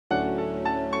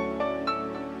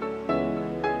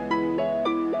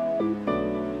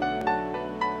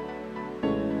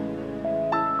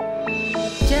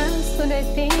I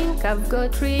think I've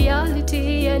got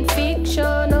reality and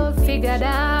fiction all figured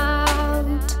out.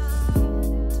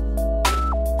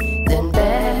 Then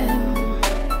bam,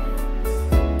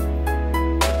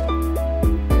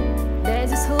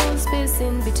 there's this whole space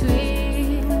in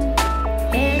between,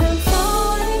 and I'm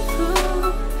falling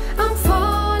through, I'm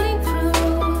falling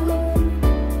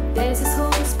through. There's this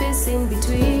whole space in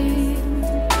between,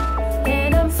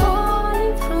 and I'm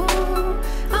falling through,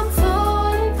 I'm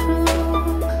falling through.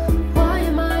 Why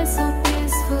am I so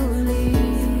peacefully?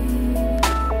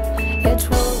 What's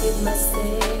wrong with my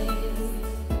state?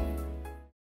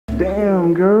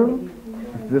 Damn, girl.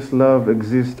 If this love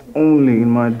exists only in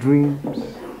my dreams,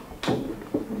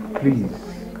 please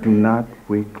do not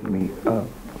wake me up.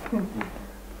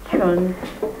 Sean,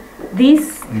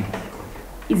 this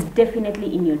is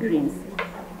definitely in your dreams.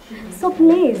 So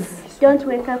please, don't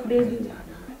wake up, baby.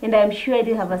 And I'm sure I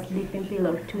do have a sleeping pill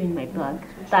or two in my bag.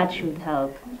 That should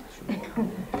help.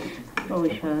 Oh,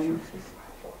 Sean.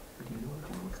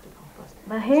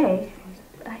 But hey,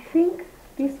 I think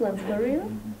this one's for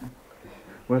real.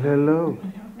 Well, hello,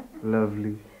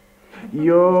 lovely.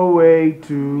 You're way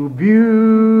too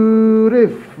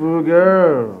beautiful,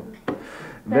 girl.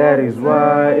 That is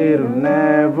why it'll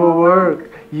never work.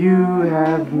 You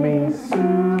have me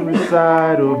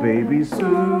suicidal, baby,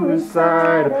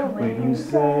 suicidal. When you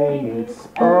say it's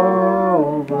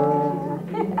over.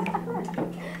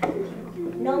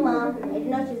 No, Mom, I did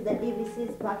not use the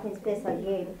DVC's parking space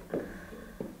again.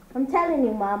 I'm telling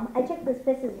you, Mom, I checked the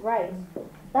spaces right.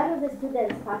 That was the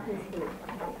student's parking space.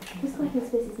 This parking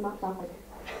space is marked backward.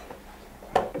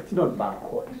 It's not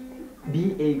backward.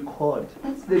 BA code.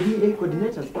 That's the BA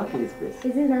coordinator's parking space.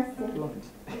 Is it nasty?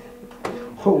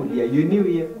 Oh dear, you knew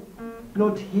it.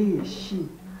 Not he, she.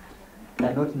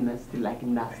 They're not nasty like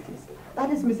nasties.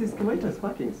 That is Mrs. Coordinator's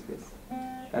parking space.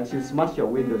 And she'll smash your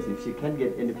windows if she can't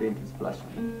get any paint to splash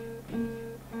on.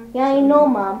 Yeah, I know,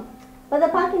 Mom. But the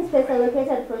parking space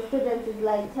allocated for students is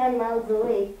like 10 miles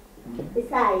away.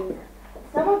 Besides,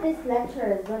 some of these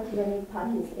lecturers don't even need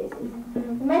parking spaces.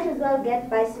 We might as well get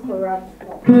bicycle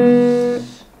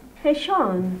routes. Hey,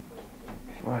 Sean.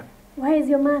 What? Where is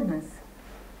your manners?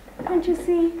 Can't you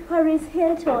see Paris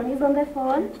Hilton is on the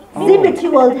phone? Zip it,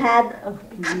 you old hag. Oh,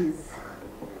 please.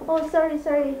 Oh, sorry.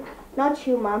 Not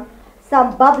you, Mom.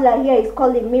 Some bubbler here is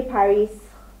calling me Paris.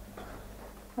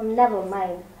 Never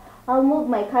mind. I'll move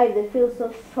my car if they feel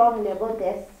so strongly about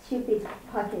their stupid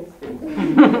parking space.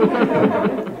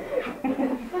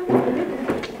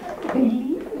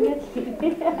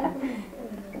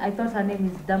 I thought her name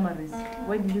is Damaris.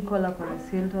 Why did you call her Paris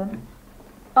Hilton?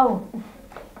 Oh,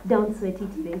 don't sweat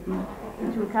it, baby.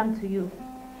 It will come to you.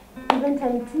 Even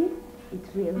time tea,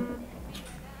 it will.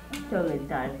 Totally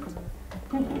dark.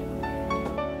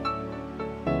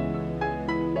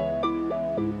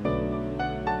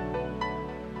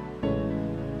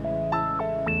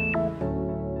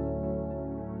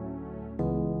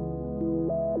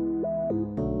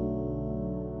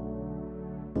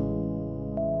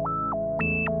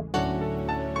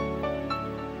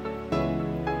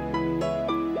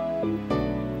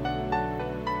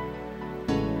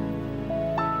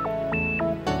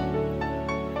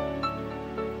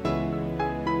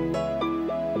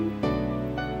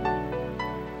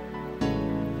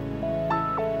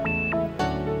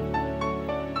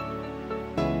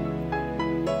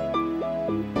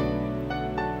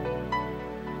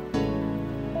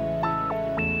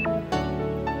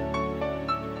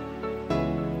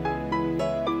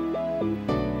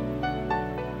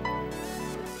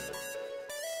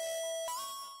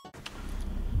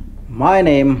 My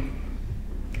name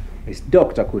is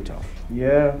Dr. Kuto.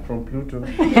 Yeah, from Pluto.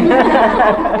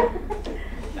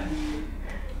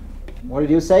 What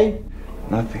did you say?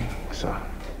 Nothing, sir.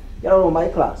 Get out of my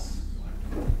class.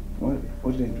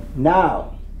 What did I do?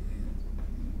 Now.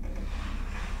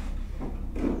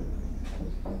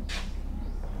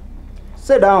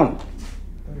 Sit down.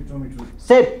 You told me to.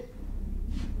 Sit.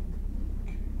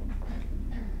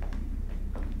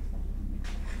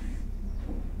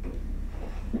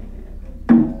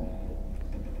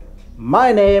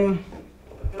 My name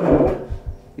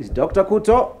is Dr.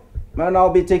 Kuto, and I'll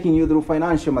be taking you through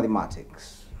financial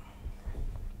mathematics.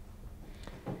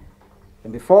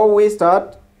 And before we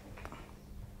start,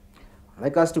 I'd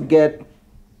like us to get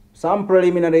some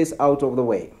preliminaries out of the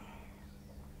way.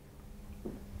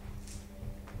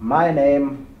 My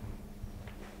name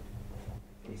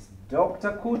is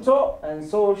Dr. Kuto, and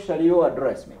so shall you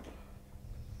address me.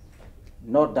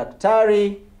 Not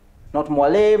Daktari, not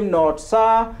Mwalimu, not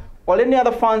Sir, or any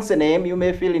other fancy name you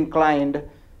may feel inclined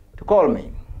to call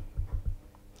me.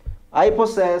 I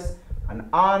possess an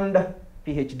earned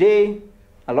PhD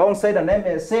alongside an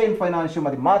MSc in Financial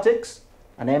Mathematics,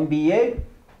 an MBA.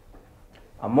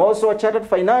 I'm also a Chartered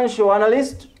Financial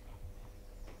Analyst,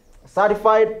 a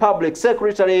Certified Public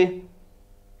Secretary,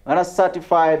 and a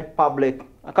Certified Public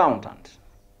Accountant.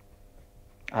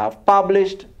 I have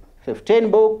published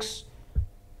 15 books,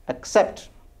 except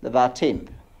the 13th.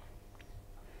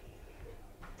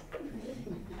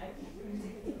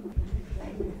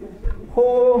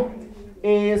 Who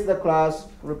is the class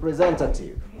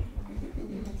representative?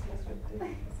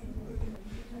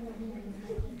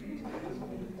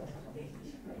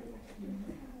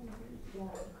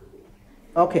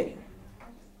 Okay.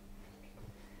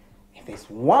 If there's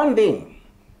one thing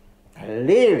that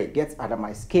really gets under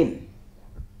my skin,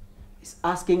 it's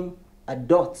asking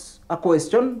adults a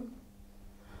question,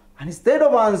 and instead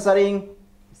of answering,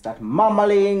 they start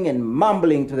mumbling and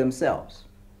mumbling to themselves.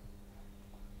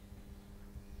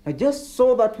 Now, just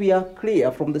so that we are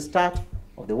clear from the start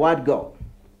of the word go,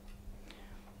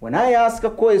 when I ask a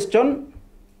question,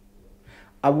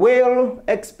 I will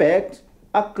expect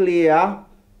a clear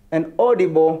and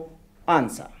audible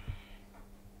answer.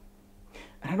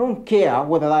 And I don't care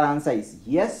whether that answer is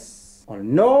yes or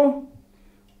no,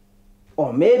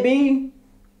 or maybe,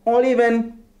 or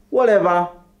even whatever,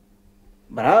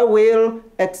 but I will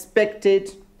expect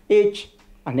it each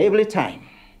and every time.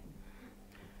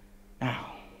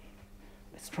 Now,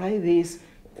 let's try this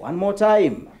one more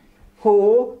time.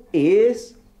 Who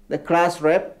is the class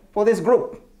rep for this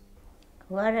group?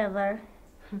 Whatever.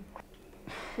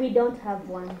 We don't have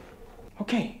one.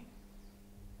 Okay.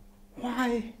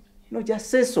 Why not just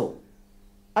say so?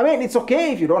 I mean, it's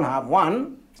okay if you don't have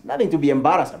one. It's nothing to be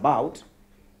embarrassed about.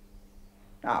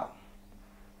 Now,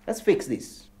 let's fix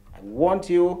this. I want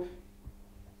you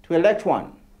to elect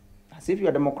one, as if you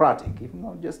are democratic. If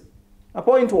not, just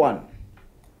appoint one.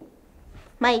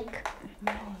 Mike.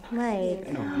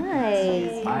 Mike.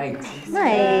 Mike. Mike.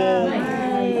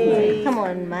 Mike. Come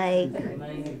on,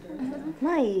 Mike.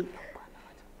 Mike.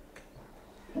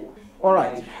 All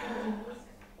right.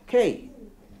 Okay.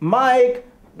 Mike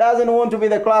doesn't want to be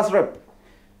the class rep,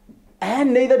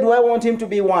 and neither do I want him to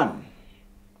be one.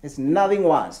 It's nothing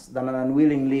worse than an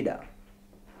unwilling leader.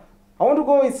 I want to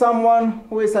go with someone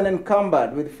who is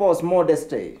unencumbered with false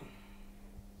modesty,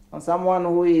 and someone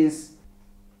who is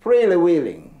freely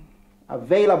willing,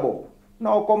 available,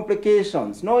 no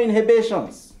complications, no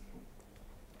inhibitions.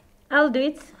 I'll do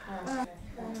it.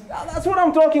 That's what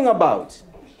I'm talking about.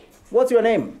 What's your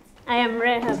name? I am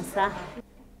Rehab, sir.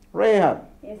 Rahab.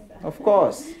 Yes, sir. Of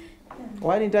course.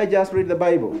 Why didn't I just read the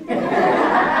Bible?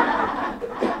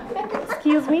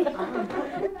 Excuse me?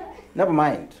 Never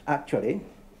mind, actually.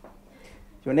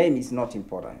 Your name is not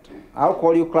important. I'll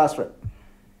call you class rep.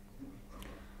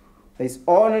 There's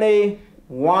only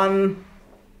one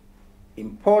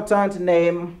important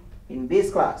name in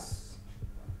this class.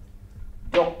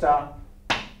 Dr.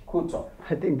 Kuto.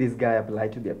 I think this guy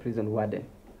applied to be a prison warden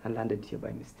and landed here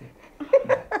by mistake.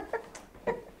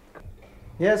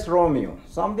 Yes, Romeo.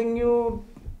 Something you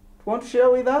want to share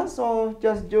with us, or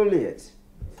just Juliet?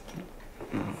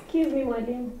 Excuse me,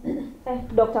 madam.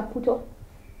 Dr. Kuto,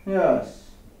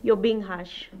 Yes. you're being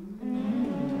harsh.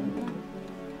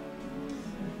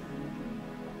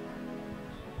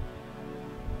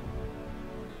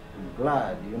 I'm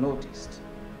glad you noticed.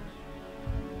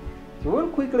 You will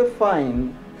quickly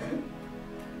find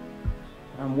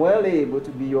I'm well able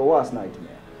to be your worst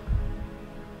nightmare.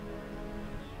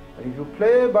 But if you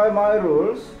play by my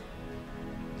rules,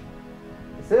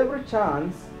 there's every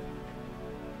chance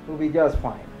you'll be just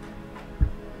fine.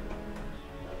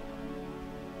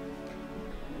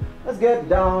 Let's get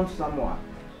down to some work.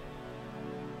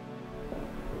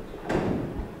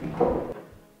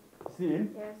 See?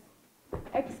 Yes.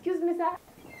 Excuse me, sir.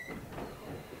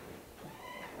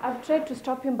 I've tried to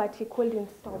stop him, but he couldn't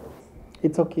stop.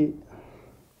 It's okay.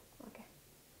 Okay.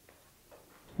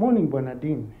 Morning,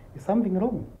 Bernardine. Is something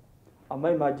wrong? Am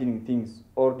I imagining things,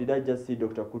 or did I just see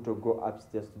Dr. Kuto go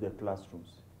upstairs to the classrooms?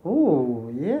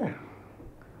 Oh, yeah.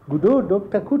 Good old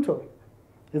Dr. Kuto.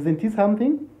 Isn't he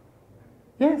something?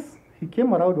 Yes, he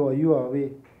came around while you were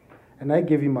away, and I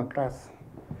gave him a class.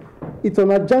 It's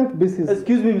on adjunct basis.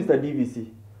 Excuse me, Mr.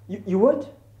 DVC. You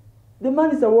what? The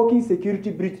man is a walking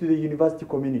security breach to the university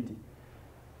community.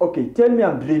 Okay, tell me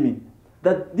I'm dreaming.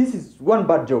 That this is one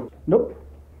bad job. Nope.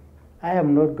 I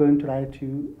am not going to lie to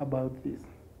you about this.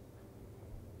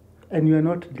 And you are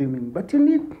not dreaming, but you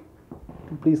need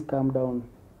to please calm down.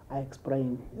 I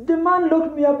explain. The man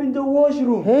locked me up in the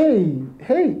washroom.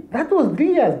 Hey, that was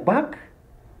 3 years back.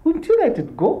 Wouldn't you let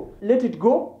it go? Let it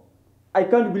go? I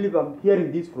can't believe I'm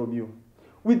hearing this from you.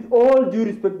 With all due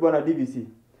respect, Bwana DVC,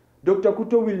 Dr.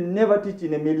 Kuto will never teach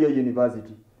in Emilio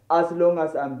University as long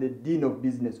as I'm the Dean of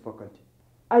Business Faculty.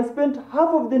 I spent half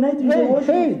of the night in the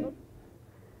washroom.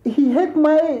 He hit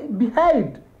my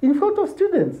behind in front of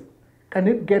students. Can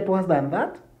it get worse than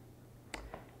that?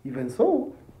 Even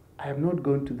so, I am not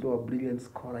going to throw a brilliant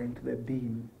scholar into the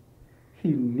bin. He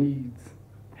needs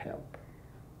help.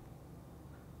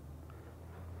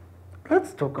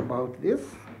 Let's talk about this.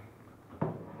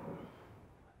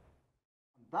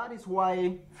 That is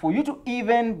why, for you to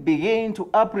even begin to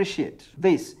appreciate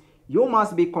this, you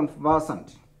must be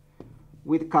conversant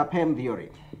with CAPM theory.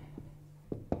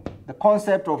 The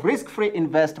concept of risk-free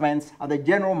investments are the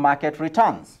general market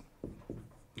returns.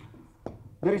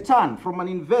 The return from an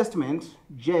investment,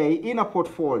 J, in a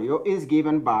portfolio is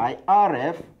given by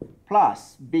RF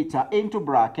plus beta into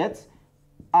brackets,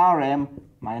 RM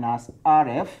minus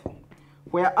RF,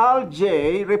 where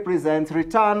RJ represents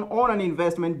return on an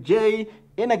investment J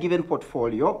in a given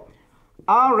portfolio.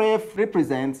 RF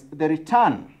represents the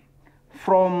return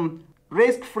from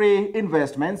risk-free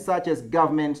investments such as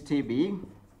government TB.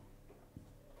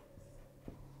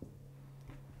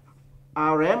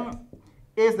 RM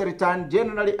is the return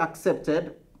generally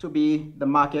accepted to be the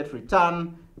market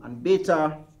return, and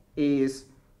beta is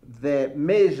the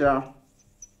measure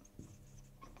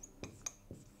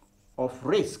of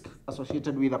risk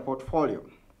associated with a portfolio.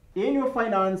 In your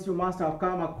finance, you must have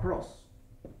come across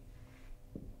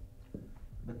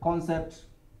the concept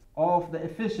of the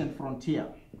efficient frontier.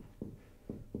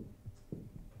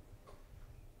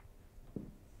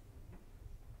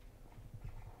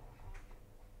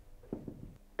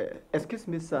 Excuse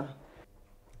me, sir.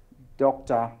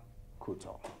 Dr.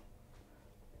 Kuto.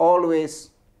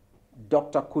 Always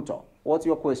Dr. Kuto. What's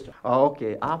your question? Oh,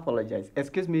 okay, I apologize.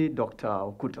 Excuse me, Dr.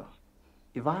 Okuto.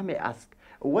 If I may ask,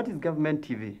 what is government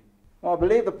TV? I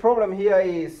believe the problem here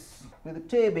is with the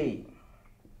TB.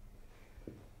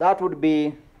 That would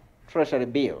be treasury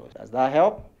bills. Does that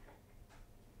help?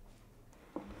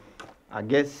 I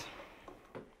guess.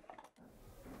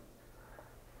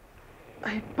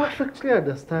 I perfectly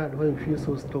understand why you feel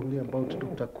so strongly about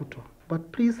Dr. Kuto.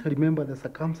 But please remember the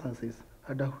circumstances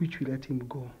under which we let him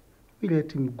go. We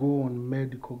let him go on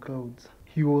medical grounds.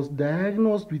 He was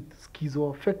diagnosed with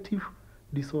schizoaffective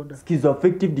disorder.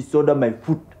 Schizoaffective disorder, my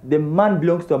foot. The man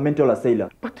belongs to a mental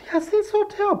asylum. But he has since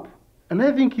sought help. And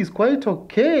I think he's quite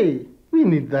okay. We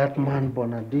need that man,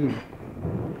 Bonadine.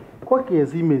 Quirky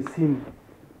as he may seem,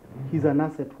 he's an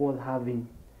asset worth having.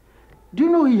 Do you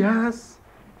know he has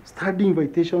study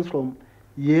invitations from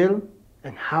Yale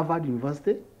and Harvard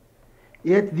University?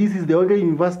 Yet this is the only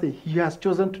university he has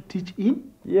chosen to teach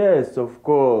in? Yes, of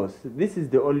course. This is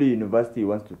the only university he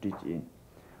wants to teach in.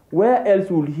 Where else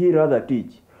would he rather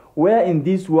teach? Where in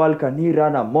this world can he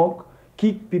run amok,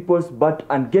 kick people's butt,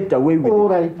 and get away with it? All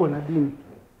right, Bonadine.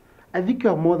 I think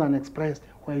you are more than expressed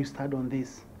where you stand on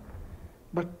this.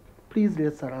 But please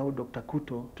let's allow Dr.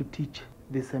 Kuto to teach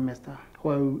this semester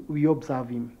while we observe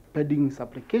him pending his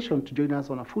application to join us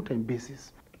on a full-time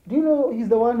basis. Do you know he's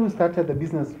the one who started the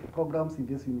business programs in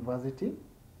this university?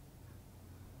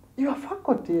 Your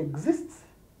faculty exists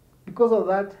because of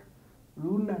that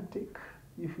lunatic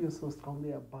you feel so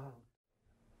strongly about.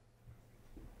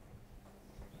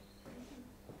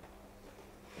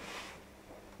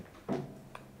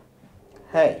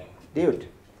 Hey, dude.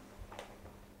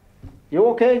 You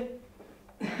okay?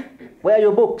 Where are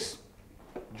your books?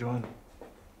 John,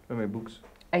 where are my books?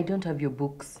 I don't have your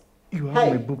books. You have Hey.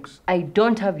 my books. I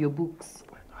don't have your books.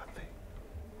 Where are they?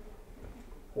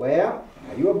 Where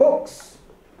are your books?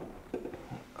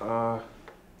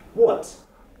 What?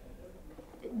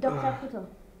 Dr. Kuto,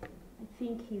 I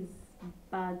think his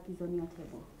bag is on your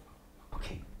table.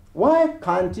 Okay. Why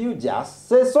can't you just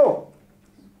say so?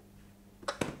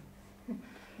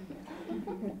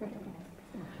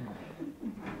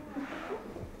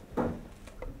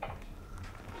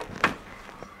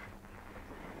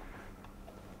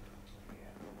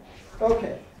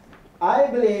 Okay. I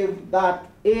believe that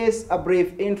is a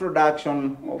brief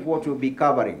introduction of what we'll be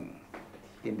covering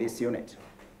in this unit.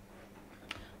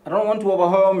 I don't want to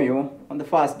overwhelm you on the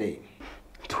first day.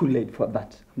 Too late for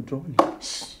that. I'm drowning.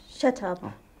 Shut up.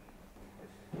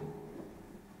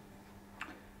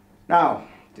 Now,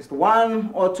 just one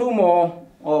or two more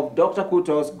of Dr.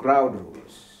 Kuto's ground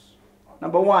rules.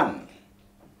 Number one,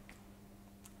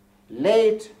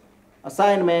 late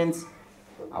assignments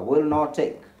I will not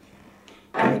take.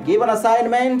 I give an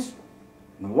assignment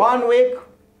in 1 week,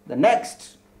 the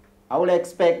next I will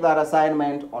expect that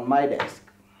assignment on my desk.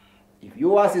 If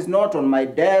yours is not on my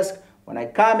desk, when I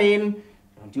come in,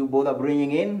 don't you bother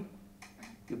bringing in,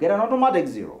 you get an automatic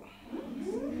 0.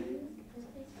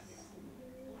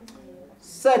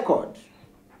 Second,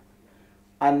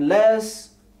 unless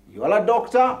you are a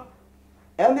doctor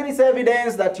and there is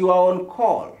evidence that you are on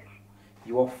call,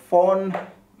 your phone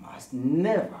must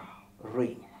never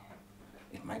ring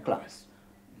in my class.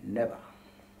 Never.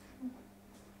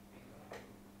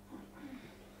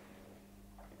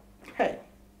 Okay.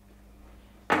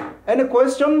 Any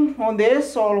question on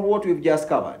this or what we've just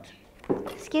covered?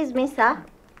 Excuse me, sir.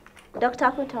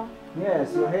 Dr. Kuto.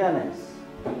 Yes, Your Highness.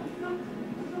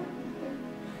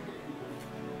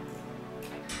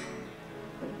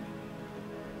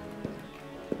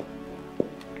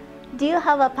 Do you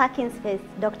have a parking space,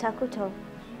 Dr. Kuto?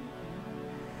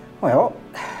 Well,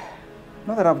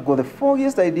 not that I've got the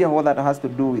foggiest idea what that has to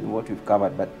do with what we've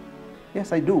covered, but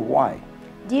yes, I do. Why?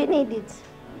 Do you need it?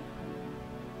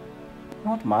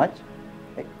 Not much.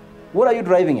 Hey, what are you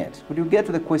driving at? Could you get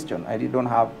to the question? I don't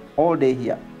have all day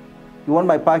here. You want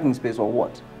my parking space or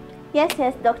what? Yes,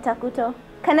 yes, Dr. Kuto.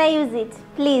 Can I use it,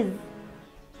 please?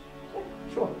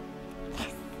 Sure.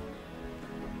 Yes.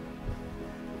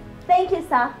 Thank you,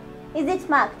 sir. Is it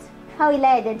marked? How will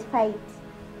I identify it?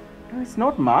 No, it's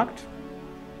not marked,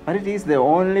 but it is the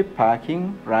only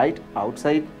parking right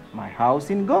outside my house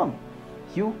in Gong.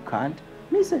 You can't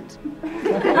miss it.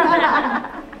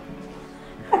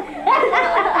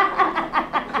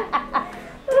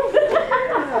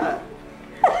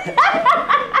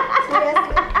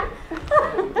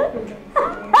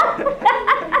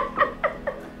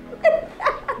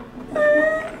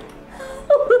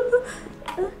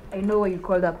 I know why you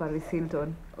called up Paris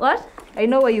Hilton. What? I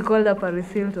know why you called up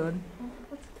Paris Hilton.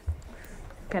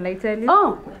 Can I tell you?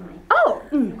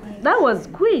 That was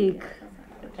quick.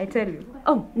 I tell you.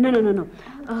 Oh, no.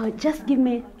 Just give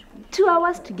me 2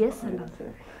 hours to guess and I'll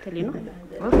tell you,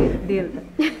 no? Okay, deal.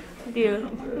 Deal.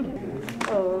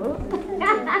 Oh.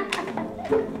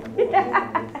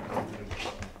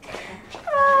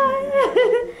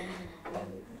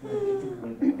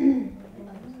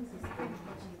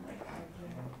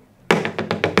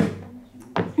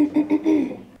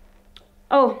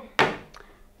 Oh,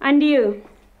 and you,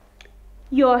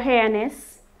 Your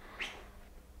Highness,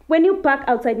 when you park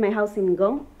outside my house in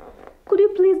Ngong, could you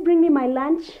please bring me my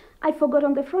lunch? I forgot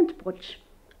on the front porch.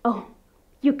 Oh,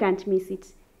 you can't miss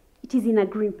it. It is in a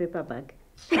green paper bag.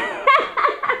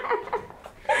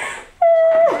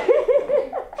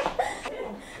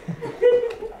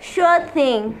 Sure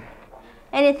thing.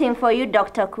 Anything for you,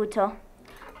 Dr. Kuto.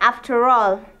 After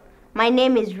all, my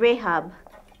name is Rahab.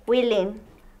 Willing,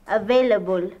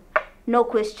 available, no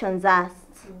questions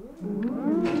asked.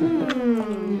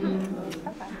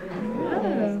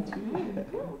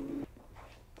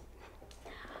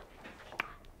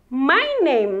 My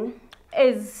name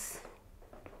is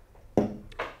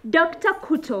Dr.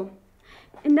 Kuto,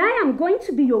 and I am going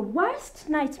to be your worst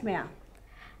nightmare.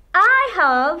 I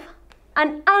have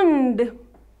an earned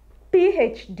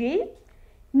PhD,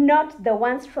 not the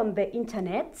ones from the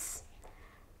internet.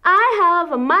 I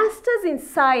have a master's in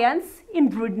science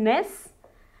in rudeness,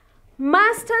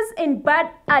 master's in bad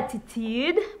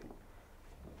attitude.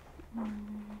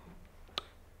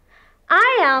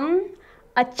 I am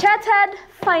a chartered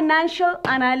financial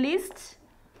analyst,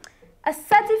 a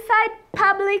certified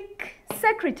public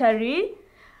secretary,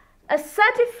 a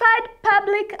certified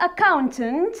public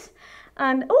accountant,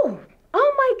 and oh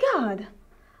my God,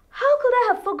 how could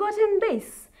I have forgotten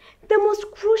this? The most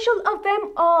crucial of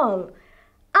them all.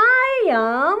 I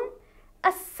am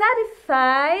a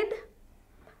certified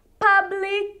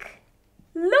public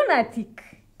lunatic.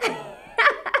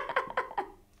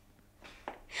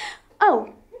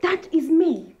 Oh, that is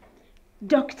me,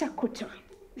 Dr. Kuto.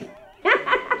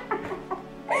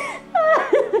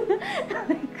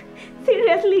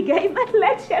 Seriously, guy, but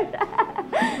lecturer.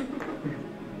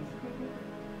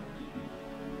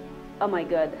 Oh my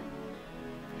God,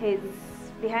 he's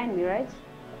behind me, right?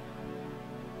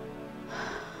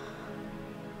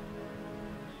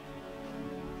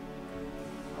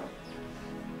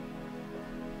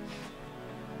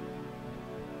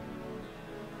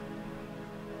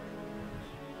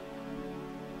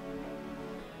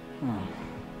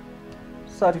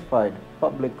 Certified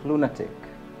public lunatic.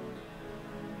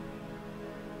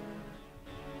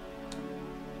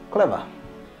 Clever.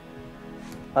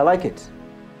 I like it.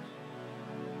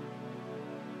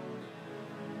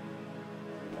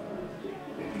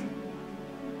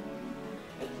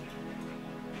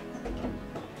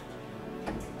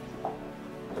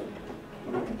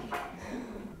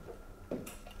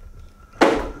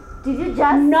 Did you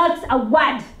just... Not a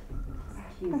word.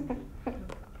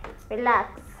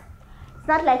 Relax. It's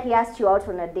not like he asked you out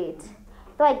on a date.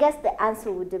 Though I guess the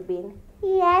answer would have been,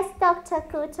 yes, Dr.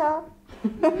 Kuto.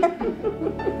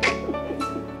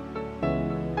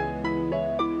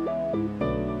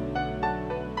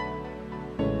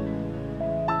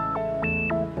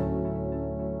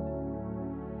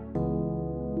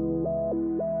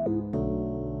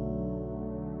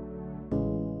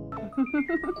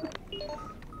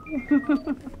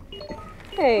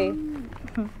 Hey,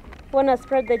 wanna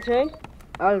spread the joy?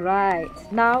 All right,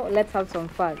 now let's have some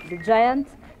fun. The giant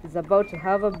is about to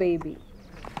have a baby.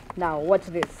 Now, watch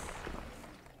this.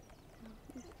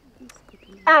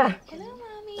 Ah!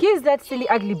 Here's that silly,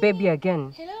 ugly baby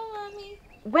again. Hello, Mommy.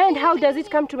 Where and how does it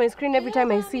come to my screen every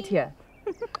time I sit here?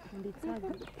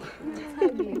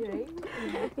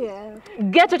 Yeah.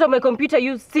 Get out of my computer,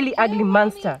 you silly, ugly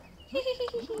monster.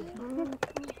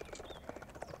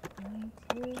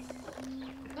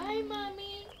 Bye,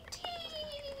 Mommy.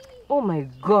 Oh my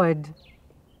God.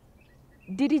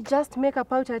 Did it just make a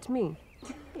pout at me?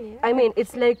 I mean,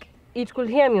 it's like it could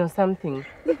hear me or something.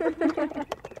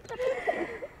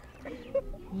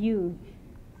 You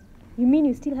mean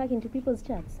you still hack into people's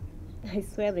chats? I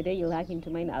swear the day you'll hack into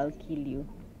mine, I'll kill you.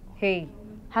 Hey,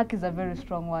 hack is a very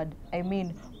strong word. I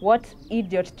mean, what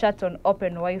idiot chats on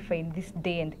open Wi-Fi in this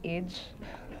day and age?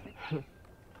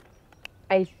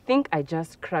 I think I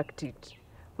just cracked it.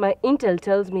 My intel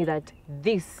tells me that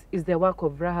this is the work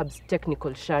of Rahab's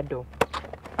technical shadow.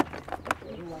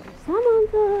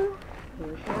 Samantha,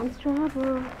 here comes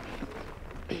trouble.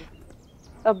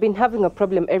 I've been having a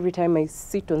problem every time I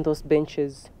sit on those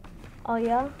benches. Oh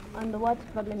yeah? And what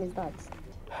problem is that?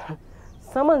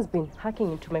 Someone's been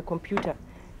hacking into my computer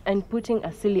and putting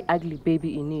a silly, ugly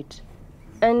baby in it.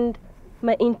 And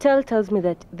my intel tells me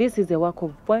that this is the work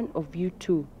of one of you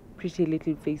two pretty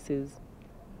little faces.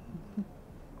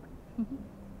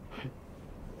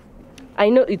 I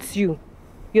know it's you.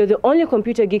 You're the only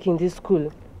computer geek in this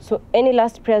school. So any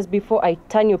last prayers before I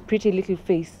turn your pretty little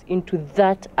face into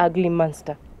that ugly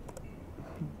monster?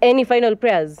 Any final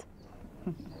prayers?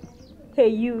 Hey,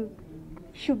 you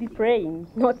should be praying,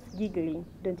 not giggling,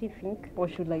 don't you think? Or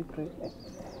should I pray?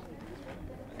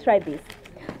 Try this.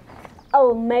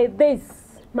 Oh, may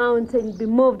this mountain be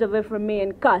moved away from me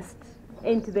and cast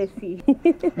into the sea.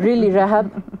 Really,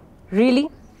 Rahab? Really?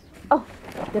 Oh,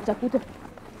 Dr. Kuto.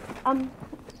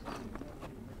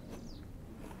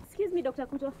 Excuse me, Dr.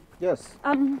 Kuto. Yes.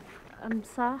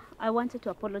 Sir, I wanted to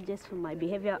apologize for my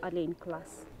behavior early in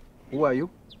class. Who are you?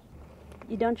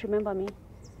 You don't remember me?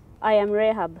 I am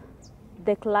Rahab,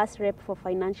 the class rep for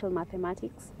financial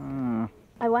mathematics.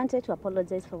 I wanted to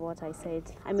apologize for what I said.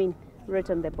 I mean,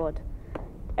 wrote on the board.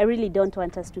 I really don't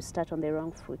want us to start on the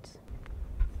wrong foot.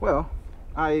 Well,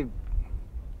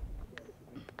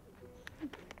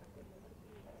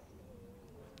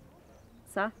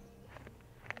 Sir?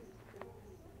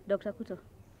 Dr. Kuto?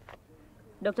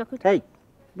 Dr. Kuto? Hey,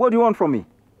 what do you want from me?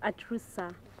 A truth, sir.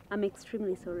 I'm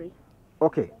extremely sorry.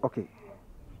 Okay.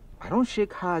 I don't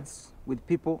shake hands with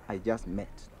people I just met,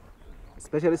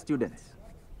 especially students.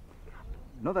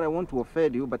 Not that I want to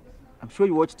offend you, but I'm sure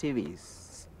you watch TV.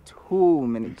 It's too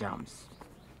many jams.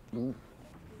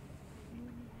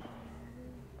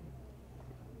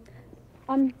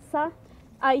 Sir,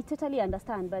 I totally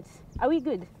understand, but are we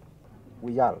good?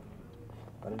 We are.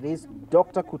 But it is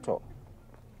Dr. Kuto.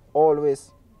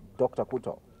 Always Dr.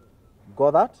 Kuto.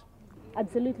 Got that?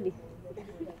 Absolutely.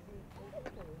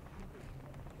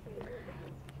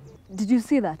 Did you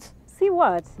see that? See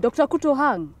what? Dr. Kuto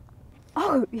hung.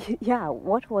 Oh, yeah.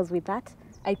 What was with that?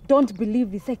 I don't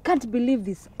believe this. I can't believe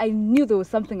this. I knew there was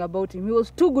something about him. He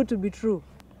was too good to be true.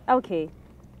 Okay.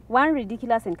 One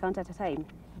ridiculous encounter at a time.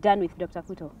 Done with Dr.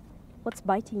 Kuto. What's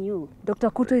biting you? Dr.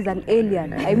 Kuto is an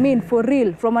alien. I mean, for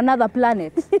real, from another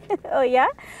planet. Oh, yeah?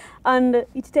 And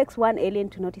it takes one alien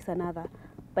to notice another.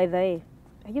 By the way,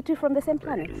 are you two from the same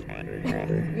planet?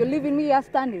 You're leaving me here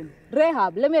standing.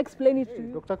 Rahab, let me explain it to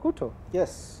you. Dr. Kuto,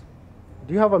 Yes.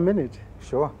 do you have a minute?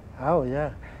 Sure. Oh,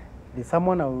 yeah. There's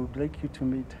someone I would like you to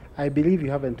meet. I believe you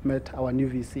haven't met our new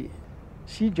VC.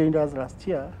 She joined us last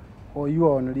year, or you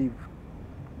are on leave.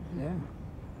 Yeah.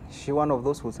 Is she one of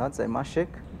those whose hands I must shake?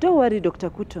 Don't worry, Dr.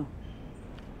 Kuto.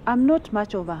 I'm not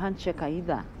much of a handshaker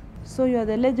either. So you're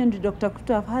the legendary Dr.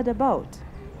 Kuto I've heard about.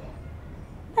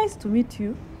 Nice to meet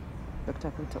you,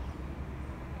 Dr. Kuto.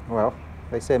 Well,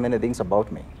 they say many things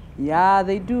about me. Yeah,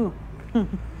 they do.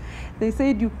 They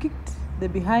said you kicked the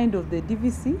behind of the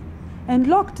DVC and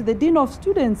locked the dean of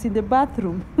students in the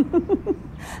bathroom.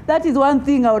 That is one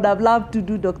thing I would have loved to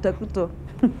do, Dr. Kuto.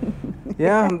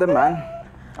 Yeah, I'm the man.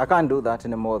 I can't do that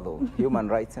anymore, though. Human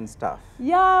rights and stuff.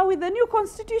 Yeah, with the new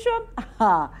constitution,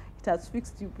 it has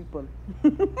fixed you people.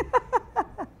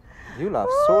 You laugh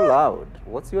so loud.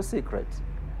 What's your secret?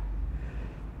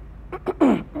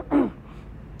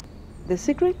 The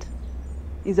secret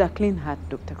is a clean heart,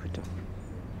 Dr. Kuto.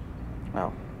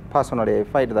 Well, personally, I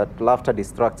find that laughter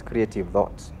distracts creative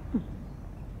thoughts.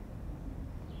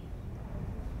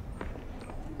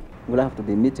 Will I have to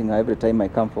be meeting her every time I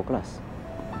come for class?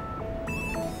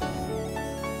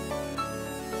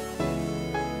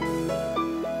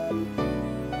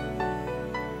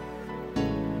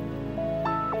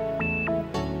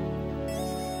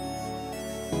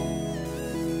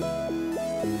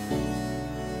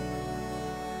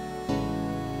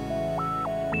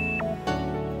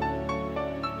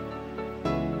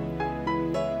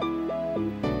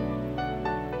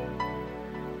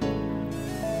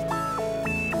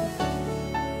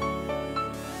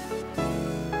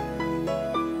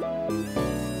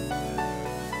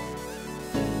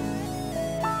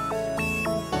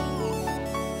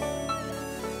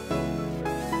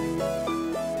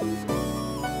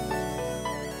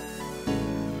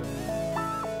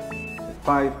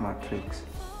 Five matrix.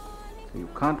 So you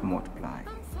can't multiply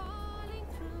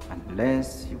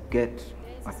unless you get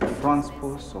a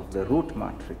transpose of the root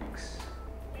matrix.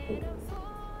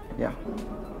 Yeah.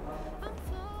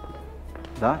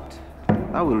 That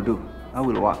will do. That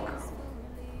will work.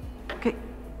 Okay.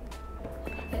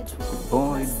 Good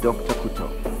boy, Dr. Kuto.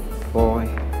 Boy.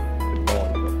 Good boy.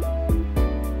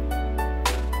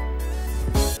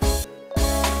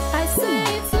 I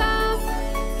say it's love,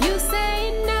 you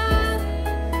say nah.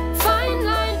 Fine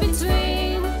line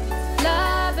between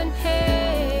love and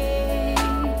hate.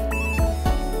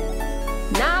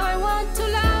 Now I want to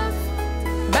love,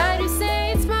 but you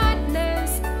say it's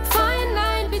madness. Fine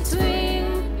line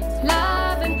between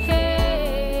love and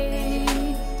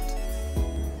hate.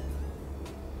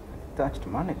 Touched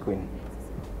mannequin.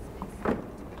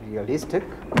 Realistic,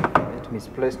 yet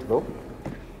misplaced though.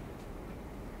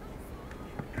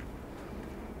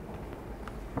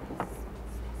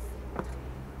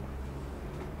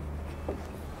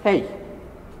 Hey,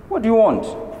 what do you want?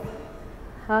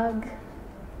 Hug.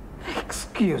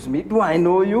 Excuse me, do I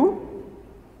know you?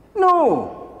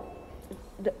 No.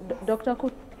 Dr.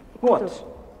 Kuto. What?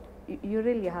 You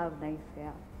really have nice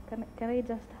hair. Can I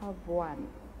just have one?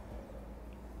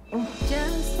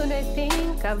 Just when I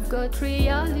think I've got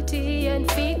reality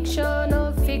and fiction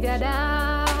all figured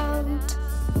out,